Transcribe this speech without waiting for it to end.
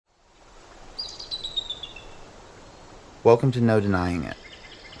Welcome to No Denying It.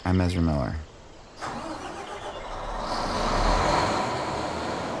 I'm Ezra Miller.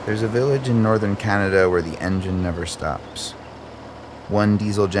 There's a village in northern Canada where the engine never stops. One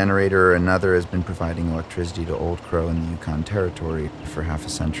diesel generator or another has been providing electricity to Old Crow in the Yukon Territory for half a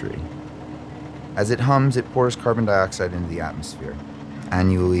century. As it hums, it pours carbon dioxide into the atmosphere,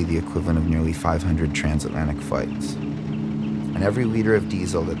 annually the equivalent of nearly 500 transatlantic flights. And every liter of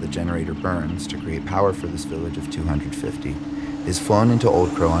diesel that the generator burns to create power for this village of 250 is flown into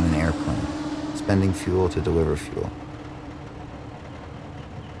Old Crow on an airplane, spending fuel to deliver fuel.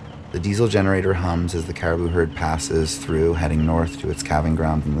 The diesel generator hums as the caribou herd passes through, heading north to its calving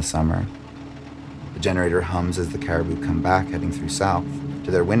ground in the summer. The generator hums as the caribou come back, heading through south to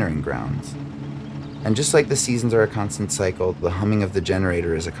their wintering grounds. And just like the seasons are a constant cycle, the humming of the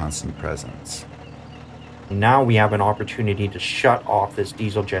generator is a constant presence. Now we have an opportunity to shut off this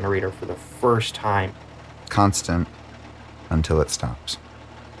diesel generator for the first time. Constant until it stops.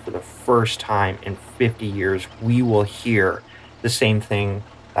 For the first time in 50 years, we will hear the same thing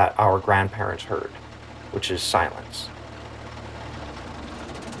that our grandparents heard, which is silence.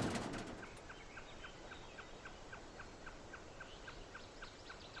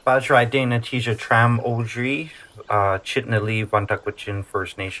 Bajrai Dana Tija Tram Oldri, Chitnali Vantakwichin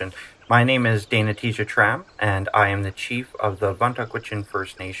First Nation. My name is Dana Tija Tram, and I am the chief of the Vantakwichin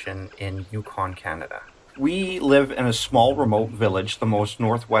First Nation in Yukon, Canada. We live in a small remote village, the most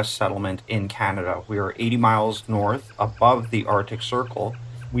northwest settlement in Canada. We are 80 miles north above the Arctic Circle.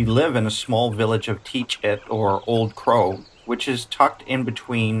 We live in a small village of Teach-It, or Old Crow, which is tucked in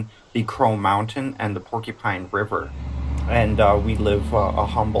between the Crow Mountain and the Porcupine River. And we live a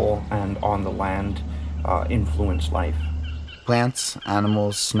humble and on the land influenced life. Plants,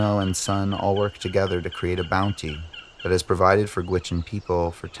 animals, snow, and sun all work together to create a bounty that has provided for Gwich'in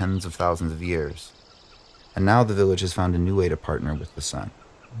people for tens of thousands of years. And now the village has found a new way to partner with the sun.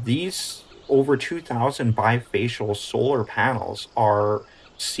 These over 2,000 bifacial solar panels are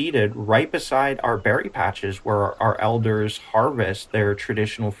seated right beside our berry patches where our elders harvest their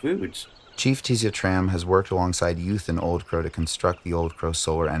traditional foods. Chief Tija Tram has worked alongside youth in Old Crow to construct the Old Crow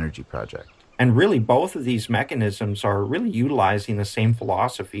Solar Energy Project. And really, both of these mechanisms are really utilizing the same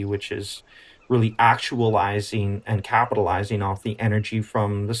philosophy, which is really actualizing and capitalizing off the energy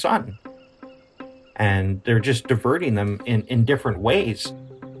from the sun. And they're just diverting them in different ways.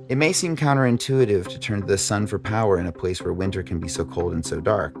 It may seem counterintuitive to turn to the sun for power in a place where winter can be so cold and so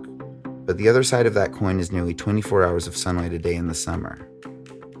dark, but the other side of that coin is nearly 24 hours of sunlight a day in the summer.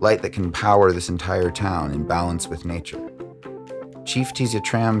 Light that can power this entire town in balance with nature. Chief Tija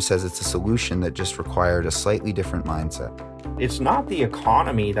Tram says it's a solution that just required a slightly different mindset. It's not the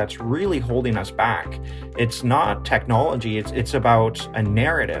economy that's really holding us back. It's not technology. It's about a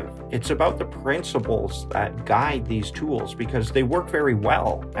narrative. It's about the principles that guide these tools because they work very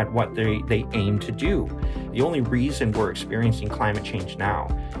well at what they aim to do. The only reason we're experiencing climate change now,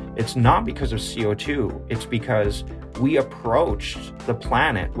 it's not because of CO2. It's because we approached the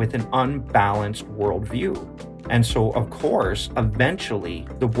planet with an unbalanced worldview. And so, of course, eventually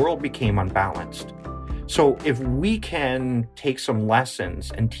the world became unbalanced. So if we can take some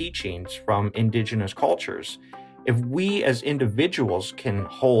lessons and teachings from indigenous cultures, if we as individuals can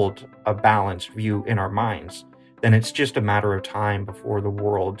hold a balanced view in our minds, then it's just a matter of time before the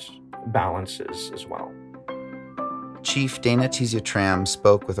world balances as well. Chief Dana Tija Tram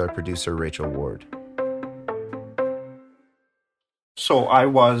spoke with our producer, Rachel Ward. So I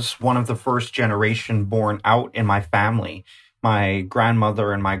was one of the first generation born out in my family. My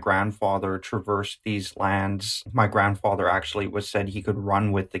grandmother and my grandfather traversed these lands. My grandfather actually was said he could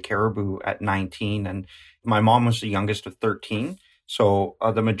run with the caribou at 19, and my mom was the youngest of 13. So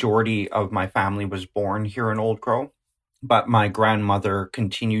the majority of my family was born here in Old Crow. But my grandmother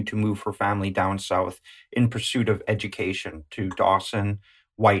continued to move her family down south in pursuit of education to Dawson,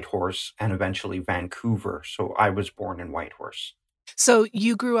 Whitehorse, and eventually Vancouver. So I was born in Whitehorse. So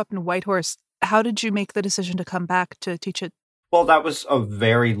you grew up in Whitehorse. How did you make the decision to come back to teach it? Well, that was a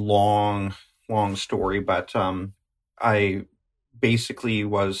very long story, but I basically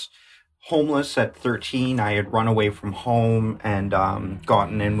was homeless at 13. I had run away from home and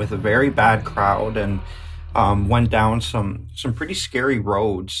gotten in with a very bad crowd and went down some pretty scary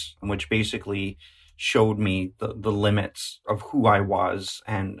roads, which basically showed me the limits of who I was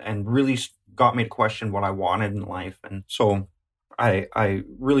and really got me to question what I wanted in life. And so I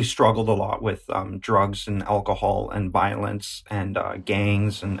really struggled a lot with drugs and alcohol and violence and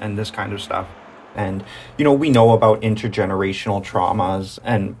gangs and this kind of stuff. And, you know, we know about intergenerational traumas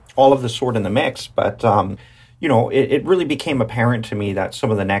and all of the sort in the mix, but it really became apparent to me that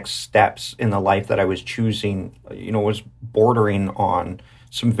some of the next steps in the life that I was choosing, was bordering on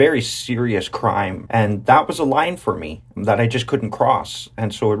some very serious crime. And that was a line for me that I just couldn't cross.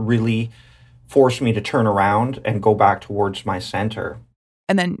 And so it really forced me to turn around and go back towards my center.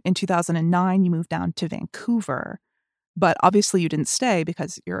 And then in 2009, you moved down to Vancouver. But obviously you didn't stay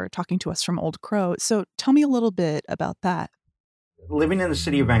because you're talking to us from Old Crow. So tell me a little bit about that. Living in the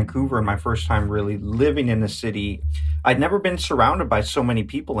city of Vancouver, and my first time really living in the city, I'd never been surrounded by so many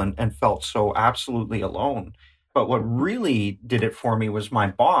people and felt so absolutely alone. But what really did it for me was my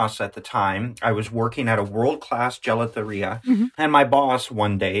boss at the time. I was working at a world-class gelateria, and my boss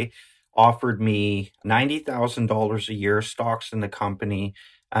one day offered me $90,000 a year stocks in the company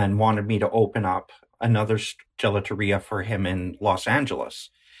and wanted me to open up another gelateria for him in Los Angeles.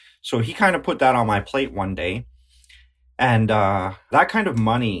 So he kind of put that on my plate one day. And that kind of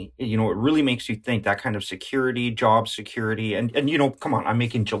money, it really makes you think, that kind of security, job security. And come on, I'm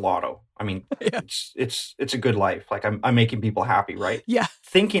making gelato. I mean, Yeah. it's a good life. Like I'm making people happy, right? Yeah.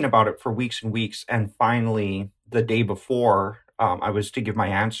 Thinking about it for weeks and weeks. And finally, the day before I was to give my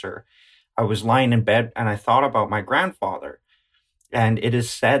answer, I was lying in bed and I thought about my grandfather. And it is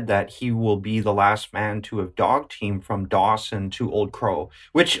said that he will be the last man to have dog teamed from Dawson to Old Crow,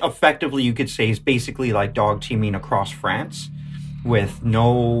 which effectively you could say is basically like dog teaming across France with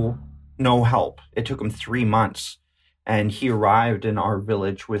no help. It took him 3 months, and he arrived in our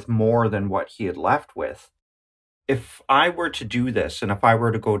village with more than what he had left with. If I were to do this, and if I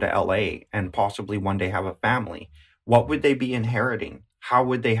were to go to LA and possibly one day have a family, what would they be inheriting? How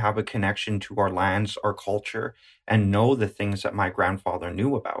would they have a connection to our lands, our culture, and know the things that my grandfather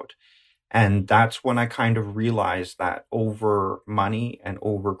knew about? And that's when I kind of realized that over money and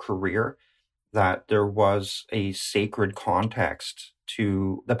over career, that there was a sacred context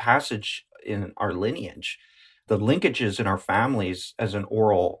to the passage in our lineage, the linkages in our families as an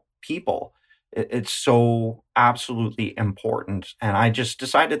oral people. It's so absolutely important. And I just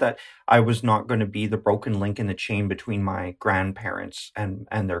decided that I was not going to be the broken link in the chain between my grandparents and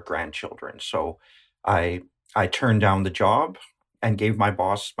their grandchildren. So I I turned down the job and gave my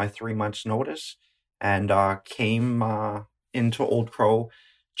boss my 3 months notice, and came into Old Crow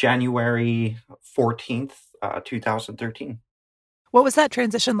January 14th, 2013. What was that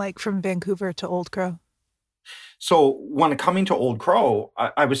transition like from Vancouver to Old Crow? So when coming to Old Crow,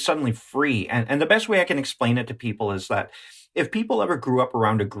 I was suddenly free. And the best way I can explain it to people is that if people ever grew up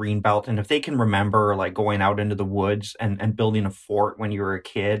around a green belt, and if they can remember like going out into the woods and building a fort when you were a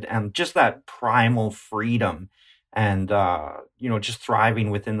kid, and just that primal freedom and, just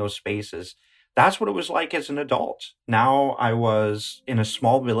thriving within those spaces, that's what it was like as an adult. Now I was in a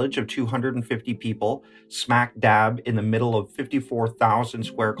small village of 250 people, smack dab in the middle of 54,000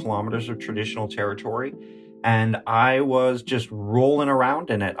 square kilometers of traditional territory, and I was just rolling around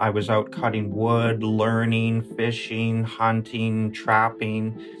in it. I was out cutting wood, learning, fishing, hunting,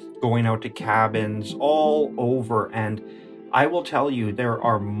 trapping, going out to cabins all over. And I will tell you, there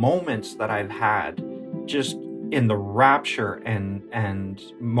are moments that I've had just in the rapture and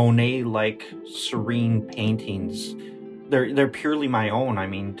Monet like serene paintings. They're purely my own. I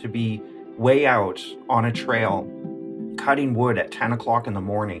mean, to be way out on a trail cutting wood at 10 o'clock in the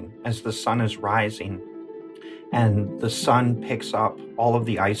morning as the sun is rising, and the sun picks up all of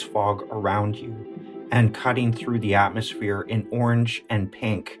the ice fog around you and cutting through the atmosphere in orange and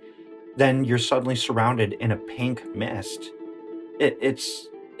pink, then you're suddenly surrounded in a pink mist.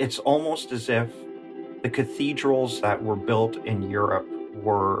 It's almost as if the cathedrals that were built in Europe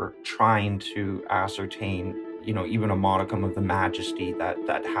were trying to ascertain, even a modicum of the majesty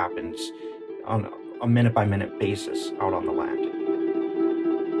that happens on a minute by minute basis out on the land.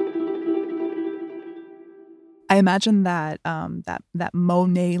 I imagine that that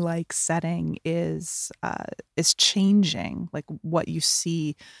Monet-like setting is changing. Like what you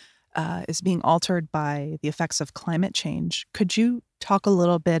see is being altered by the effects of climate change. Could you talk a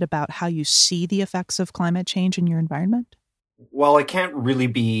little bit about how you see the effects of climate change in your environment? Well, it can't really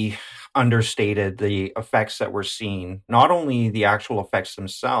be understated, the effects that we're seeing, not only the actual effects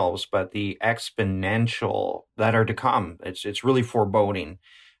themselves, but the exponential that are to come. It's really foreboding.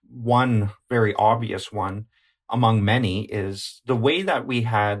 One very obvious one among many is the way that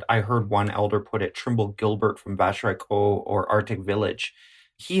I heard one elder put it, Trimble Gilbert from Vachereco or Arctic Village.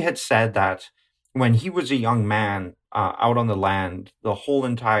 He had said that when he was a young man out on the land, the whole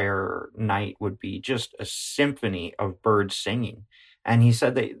entire night would be just a symphony of birds singing. And he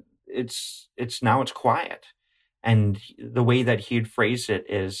said that it's quiet. And the way that he'd phrase it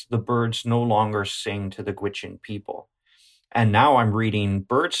is the birds no longer sing to the Gwich'in people. And now I'm reading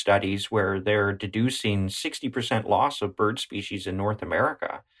bird studies where they're deducing 60% loss of bird species in North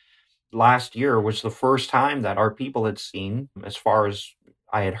America. Last year was the first time that our people had seen, as far as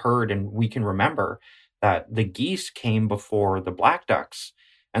I had heard and we can remember, that the geese came before the black ducks,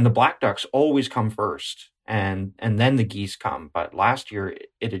 and the black ducks always come first, and then the geese come. But last year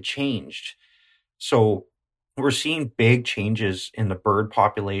it had changed. So we're seeing big changes in the bird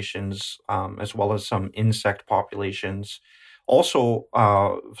populations, as well as some insect populations. Also,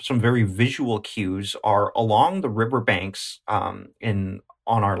 some very visual cues are along the riverbanks in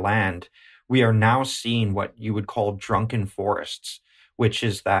on our land. We are now seeing what you would call drunken forests, which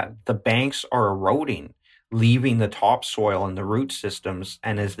is that the banks are eroding, leaving the topsoil and the root systems.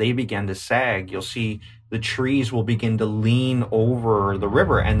 And as they begin to sag, you'll see the trees will begin to lean over the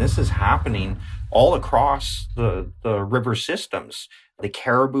river. And this is happening all across the river systems. The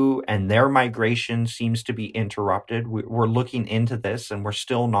caribou and their migration seems to be interrupted. We're looking into this and we're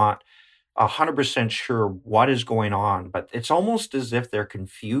still not 100% sure what is going on, but it's almost as if they're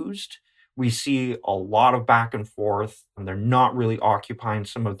confused. We see a lot of back and forth, and they're not really occupying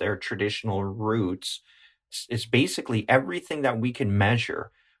some of their traditional routes. It's basically everything that we can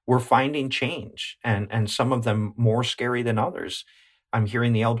measure. We're finding change, and some of them more scary than others. I'm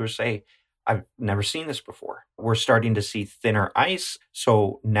hearing the elders say, I've never seen this before. We're starting to see thinner ice.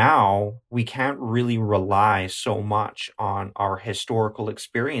 So now we can't really rely so much on our historical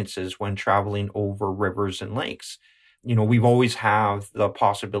experiences when traveling over rivers and lakes. You know, we've always have the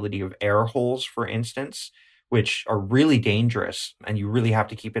possibility of air holes, for instance, which are really dangerous. And you really have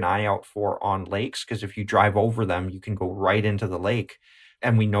to keep an eye out for on lakes, because if you drive over them, you can go right into the lake.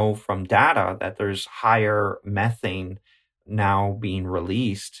 And we know from data that there's higher methane now being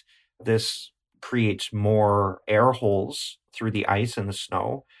released. This creates more air holes through the ice and the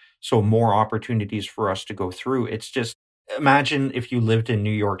snow, so more opportunities for us to go through. It's just, imagine if you lived in New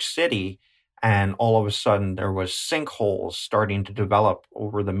York City and all of a sudden there was sinkholes starting to develop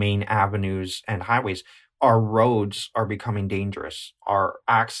over the main avenues and highways. Our roads are becoming dangerous. Our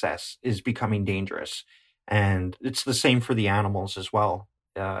access is becoming dangerous. And it's the same for the animals as well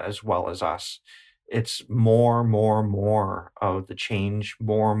as us. It's more of the change,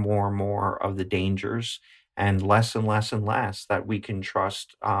 more of the dangers, and less and less that we can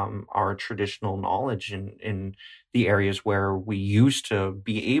trust our traditional knowledge in the areas where we used to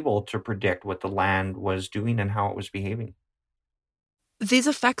be able to predict what the land was doing and how it was behaving. These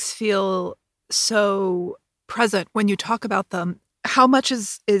effects feel so present when you talk about them. How much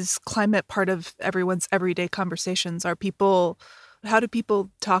is climate part of everyone's everyday conversations? How do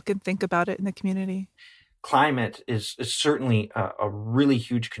people talk and think about it in the community? Climate is certainly a really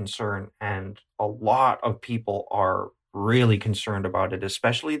huge concern, and a lot of people are really concerned about it,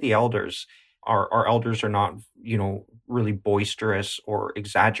 especially the elders. Our elders are not, really boisterous or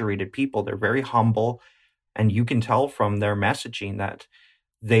exaggerated people. They're very humble, and you can tell from their messaging that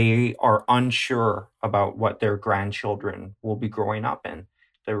they are unsure about what their grandchildren will be growing up in.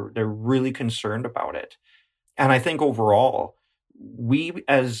 They're really concerned about it. And I think overall, we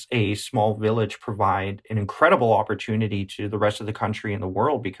as a small village provide an incredible opportunity to the rest of the country and the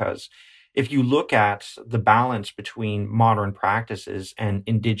world, because if you look at the balance between modern practices and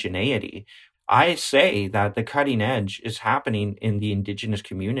indigeneity, I say that the cutting edge is happening in the indigenous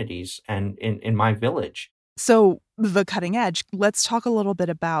communities and in my village. So the cutting edge, let's talk a little bit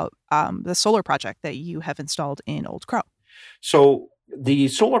about the solar project that you have installed in Old Crow. So the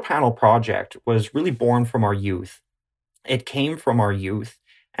solar panel project was really born from our youth. It came from our youth,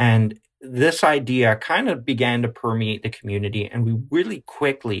 and this idea kind of began to permeate the community, and we really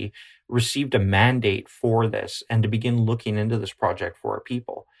quickly received a mandate for this and to begin looking into this project for our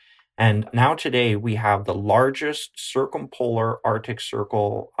people. And now today we have the largest circumpolar Arctic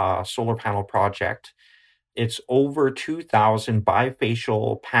Circle solar panel project. It's over 2,000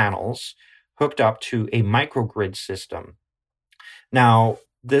 bifacial panels hooked up to a microgrid system. Now,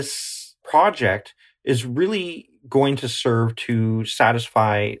 this project is really going to serve to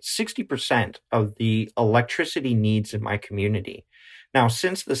satisfy 60% of the electricity needs in my community. Now,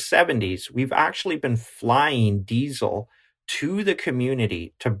 since the 70s, we've actually been flying diesel to the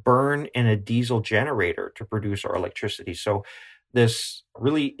community to burn in a diesel generator to produce our electricity. So this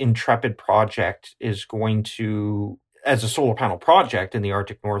really intrepid project is going to, as a solar panel project in the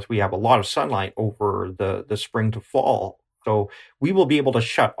Arctic North, we have a lot of sunlight over the spring to fall. So we will be able to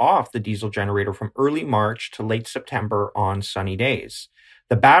shut off the diesel generator from early March to late September on sunny days.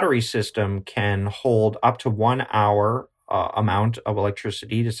 The battery system can hold up to 1 hour amount of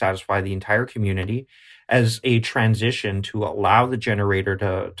electricity to satisfy the entire community as a transition to allow the generator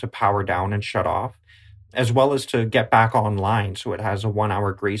to power down and shut off. as well as to get back online. So it has a 1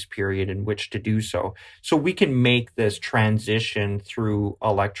 hour grace period in which to do so. So we can make this transition through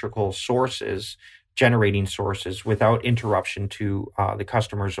electrical sources, generating sources, without interruption to the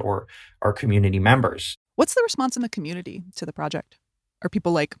customers or our community members. What's the response in the community to the project? Are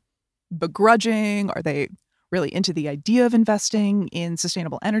people like begrudging? Are they really into the idea of investing in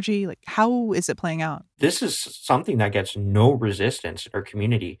sustainable energy? Like, how is it playing out? This is something that gets no resistance in our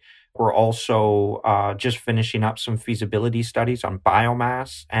community. We're also just finishing up some feasibility studies on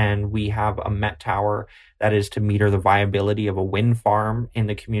biomass, and we have a Met Tower that is to meter the viability of a wind farm in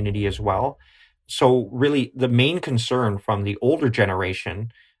the community as well. So really, the main concern from the older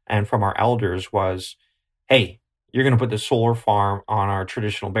generation and from our elders was, hey, you're going to put the solar farm on our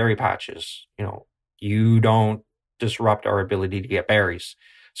traditional berry patches. You don't disrupt our ability to get berries.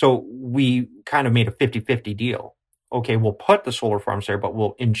 So we kind of made a 50-50 deal. Okay, we'll put the solar farms there, but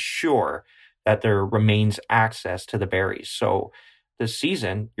we'll ensure that there remains access to the berries. So this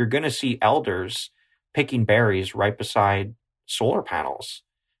season, you're going to see elders picking berries right beside solar panels.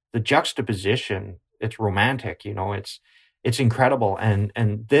 The juxtaposition, it's romantic, it's incredible.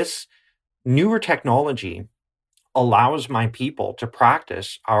 And this newer technology allows my people to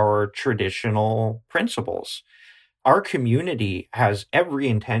practice our traditional principles. Our community has every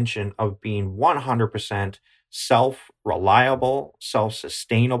intention of being 100% self-reliable,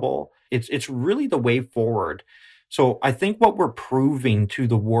 self-sustainable. It's really the way forward. So I think what we're proving to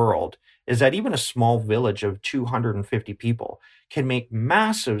the world is that even a small village of 250 people can make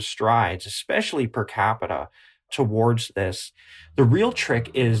massive strides, especially per capita, towards this. The real trick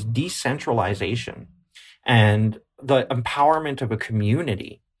is decentralization and the empowerment of a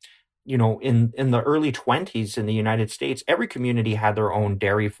community. In the early 20s in the United States, every community had their own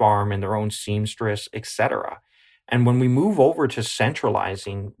dairy farm and their own seamstress, etc. And when we move over to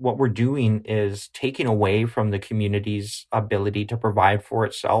centralizing, what we're doing is taking away from the community's ability to provide for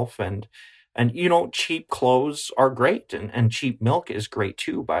itself. And cheap clothes are great, and cheap milk is great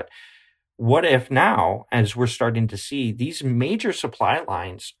too. But what if now, as we're starting to see, these major supply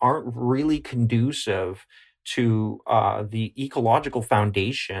lines aren't really conducive to the ecological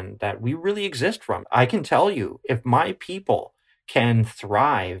foundation that we really exist from? I can tell you, if my people can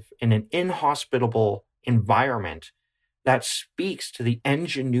thrive in an inhospitable environment, that speaks to the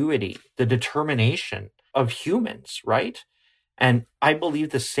ingenuity, the determination of humans, right? And I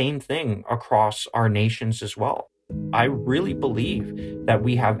believe the same thing across our nations as well. I really believe that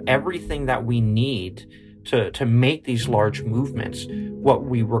we have everything that we need to make these large movements. What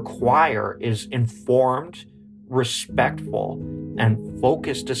we require is informed, respectful, and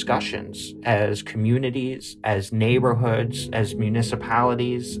focused discussions as communities, as neighborhoods, as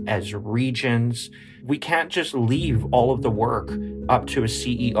municipalities, as regions. We can't just leave all of the work up to a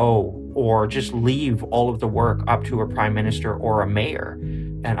CEO or just leave all of the work up to a prime minister or a mayor.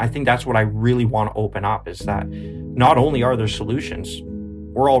 And I think that's what I really want to open up, is that not only are there solutions,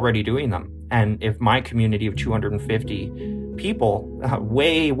 we're already doing them. And if my community of 250 people,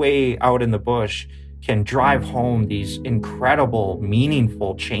 way, way out in the bush, can drive home these incredible,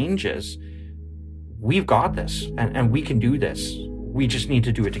 meaningful changes, we've got this, and we can do this. We just need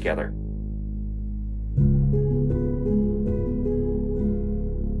to do it together.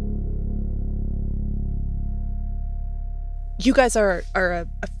 You guys are a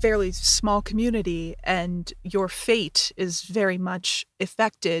fairly small community, and your fate is very much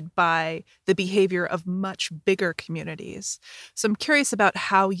affected by the behavior of much bigger communities. So I'm curious about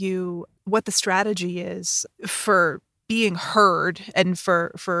what the strategy is for being heard and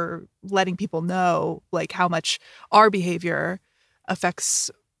for letting people know, like, how much our behavior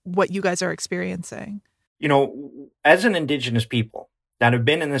affects what you guys are experiencing. As an Indigenous people that have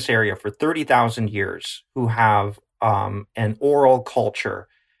been in this area for 30,000 years, who have an oral culture,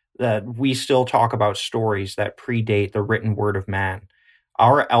 that we still talk about stories that predate the written word of man.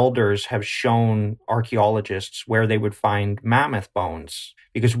 Our elders have shown archaeologists where they would find mammoth bones,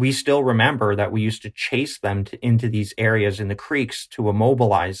 because we still remember that we used to chase them into these areas in the creeks to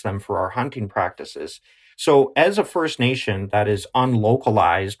immobilize them for our hunting practices. So as a First Nation that is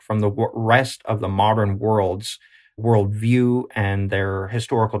unlocalized from the rest of the modern world's worldview and their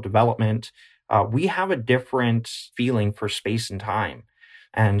historical development, we have a different feeling for space and time.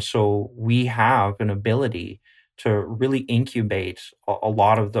 And so we have an ability to really incubate a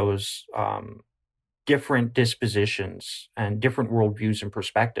lot of those different dispositions and different worldviews and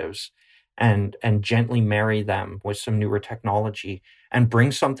perspectives, and gently marry them with some newer technology and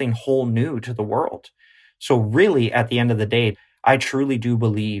bring something whole new to the world. So really, at the end of the day, I truly do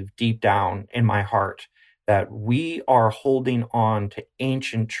believe deep down in my heart that we are holding on to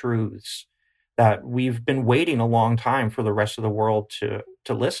ancient truths that we've been waiting a long time for the rest of the world to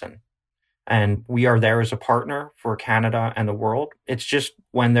listen. And we are there as a partner for Canada and the world. It's just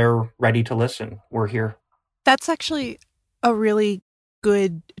when they're ready to listen, we're here. That's actually a really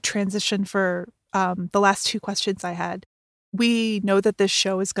good transition for the last two questions I had. We know that this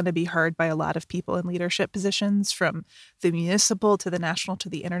show is going to be heard by a lot of people in leadership positions, from the municipal to the national to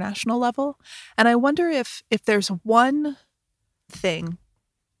the international level. And I wonder if there's one thing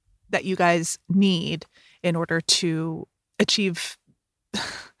that you guys need in order to achieve,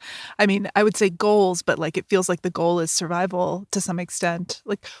 I mean, I would say goals, but like it feels like the goal is survival to some extent.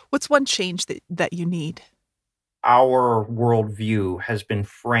 Like, what's one change that you need? Our worldview has been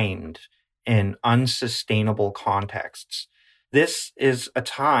framed in unsustainable contexts. This is a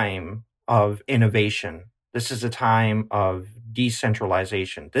time of innovation. This is a time of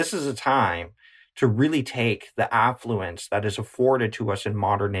decentralization. This is a time to really take the affluence that is afforded to us in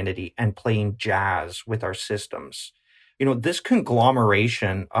modernity and playing jazz with our systems. This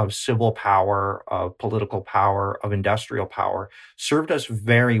conglomeration of civil power, of political power, of industrial power served us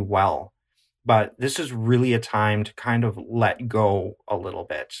very well. But this is really a time to kind of let go a little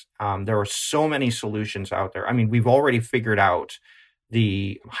bit. There are so many solutions out there. I mean, we've already figured out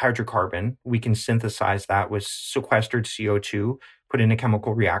the hydrocarbon. We can synthesize that with sequestered CO2, put into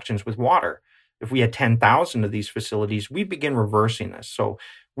chemical reactions with water. If we had 10,000 of these facilities, we'd begin reversing this. So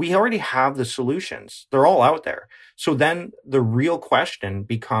we already have the solutions. They're all out there. So then the real question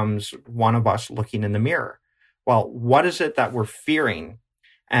becomes one of us looking in the mirror. Well, what is it that we're fearing?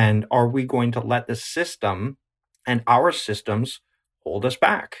 And are we going to let the system and our systems hold us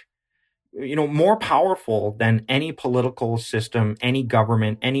back? More powerful than any political system, any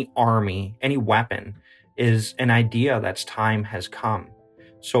government, any army, any weapon is an idea that's time has come.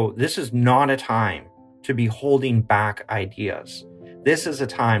 So this is not a time to be holding back ideas. This is a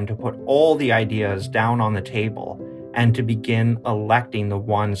time to put all the ideas down on the table and to begin electing the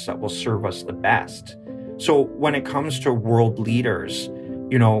ones that will serve us the best. So when it comes to world leaders,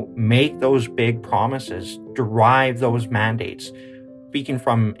 make those big promises, derive those mandates. Speaking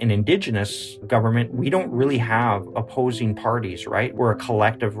from an Indigenous government, we don't really have opposing parties, right? We're a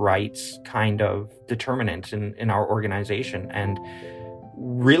collective rights kind of determinant in our organization. And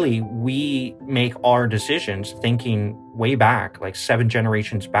really, we make our decisions thinking way back, like 7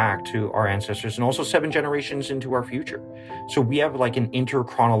 generations back to our ancestors and also 7 generations into our future. So we have like an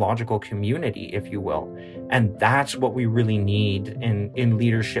interchronological community, if you will. And that's what we really need in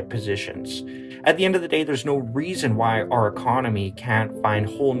leadership positions. At the end of the day, there's no reason why our economy can't find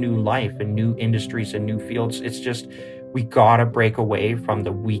whole new life and new industries and new fields. It's just, we gotta break away from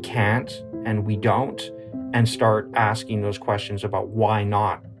the we can't and we don't, and start asking those questions about why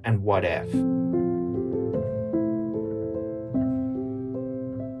not and what if.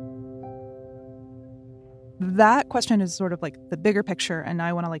 That question is sort of like the bigger picture, and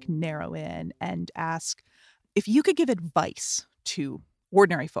I want to like narrow in and ask if you could give advice to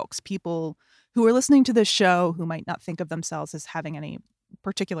ordinary folks, people who are listening to this show who might not think of themselves as having any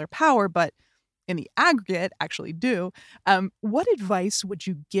particular power, but in the aggregate actually do. What advice would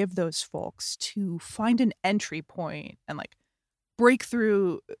you give those folks to find an entry point and like break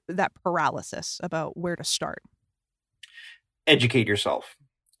through that paralysis about where to start? Educate yourself.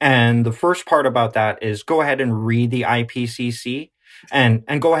 And the first part about that is go ahead and read the IPCC and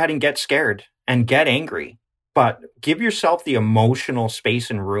go ahead and get scared and get angry. But give yourself the emotional space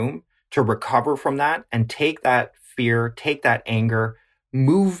and room to recover from that and take that fear, take that anger,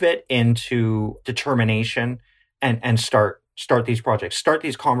 move it into determination and start these projects, start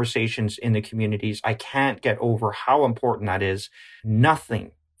these conversations in the communities. I can't get over how important that is.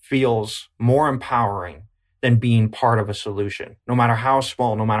 Nothing feels more empowering than being part of a solution. No matter how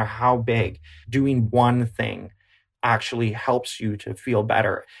small, no matter how big, doing one thing actually helps you to feel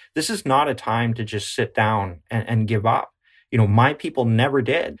better. This is not a time to just sit down and give up. My people never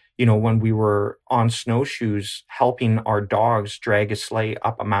did. When we were on snowshoes helping our dogs drag a sleigh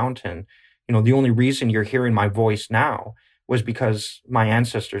up a mountain, the only reason you're hearing my voice now was because my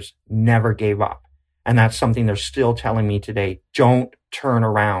ancestors never gave up. And that's something they're still telling me today. Don't turn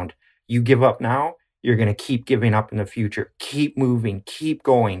around. You give up now, you're going to keep giving up in the future. Keep moving, keep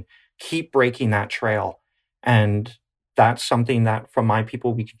going, keep breaking that trail. And that's something that from my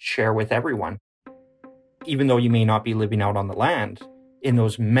people we could share with everyone. Even though you may not be living out on the land, in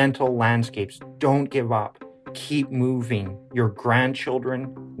those mental landscapes, don't give up. Keep moving. Your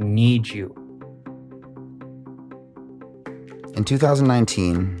grandchildren need you. In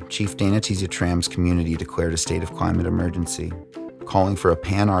 2019, Chief Dana Tesia-Tram's community declared a state of climate emergency, calling for a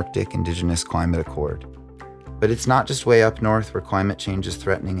Pan-Arctic Indigenous Climate Accord. But it's not just way up north where climate change is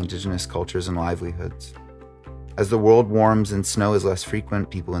threatening indigenous cultures and livelihoods. As the world warms and snow is less frequent,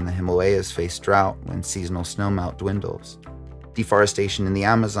 people in the Himalayas face drought when seasonal snowmelt dwindles. Deforestation in the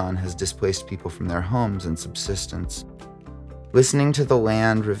Amazon has displaced people from their homes and subsistence. Listening to the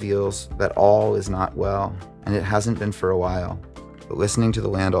land reveals that all is not well, and it hasn't been for a while. But listening to the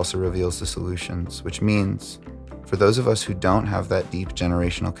land also reveals the solutions, which means, for those of us who don't have that deep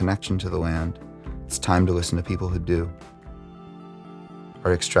generational connection to the land, it's time to listen to people who do.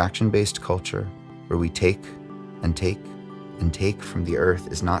 Our extraction-based culture, where we take and take and take from the earth,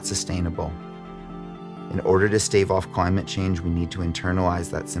 is not sustainable. In order to stave off climate change, we need to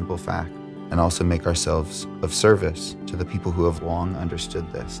internalize that simple fact and also make ourselves of service to the people who have long understood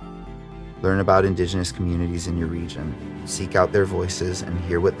this. Learn about indigenous communities in your region, seek out their voices, and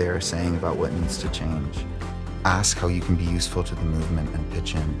hear what they are saying about what needs to change. Ask how you can be useful to the movement and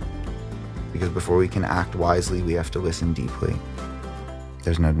pitch in. Because before we can act wisely, we have to listen deeply.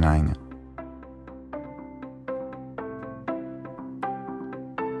 There's no denying it.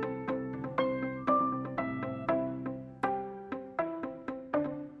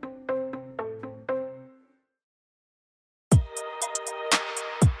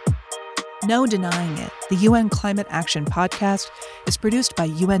 No denying it, the UN Climate Action Podcast is produced by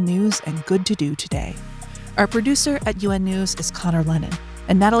UN News and Good to Do Today. Our producer at UN News is Connor Lennon,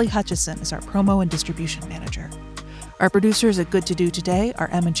 and Natalie Hutchison is our promo and distribution manager. Our producers at Good to Do Today are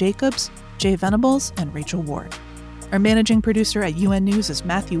Emma Jacobs, Jay Venables, and Rachel Ward. Our managing producer at UN News is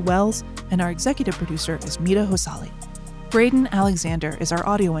Matthew Wells, and our executive producer is Mita Hosali. Braden Alexander is our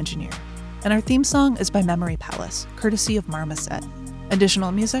audio engineer, and our theme song is by Memory Palace, courtesy of Marmoset.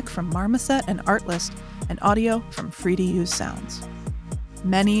 Additional music from Marmoset and Artlist, and audio from Free to Use Sounds.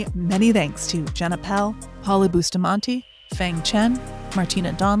 Many, many thanks to Jenna Pell, Paula Bustamante, Fang Chen,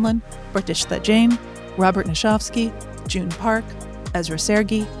 Martina Donlin, Bertishta Jain, Robert Nishovsky, June Park, Ezra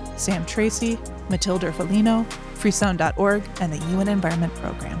Sergi, Sam Tracy, Matilda Felino, freesound.org, and the UN Environment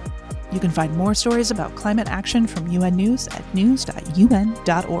Program. You can find more stories about climate action from UN News at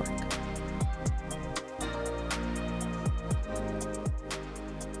news.un.org.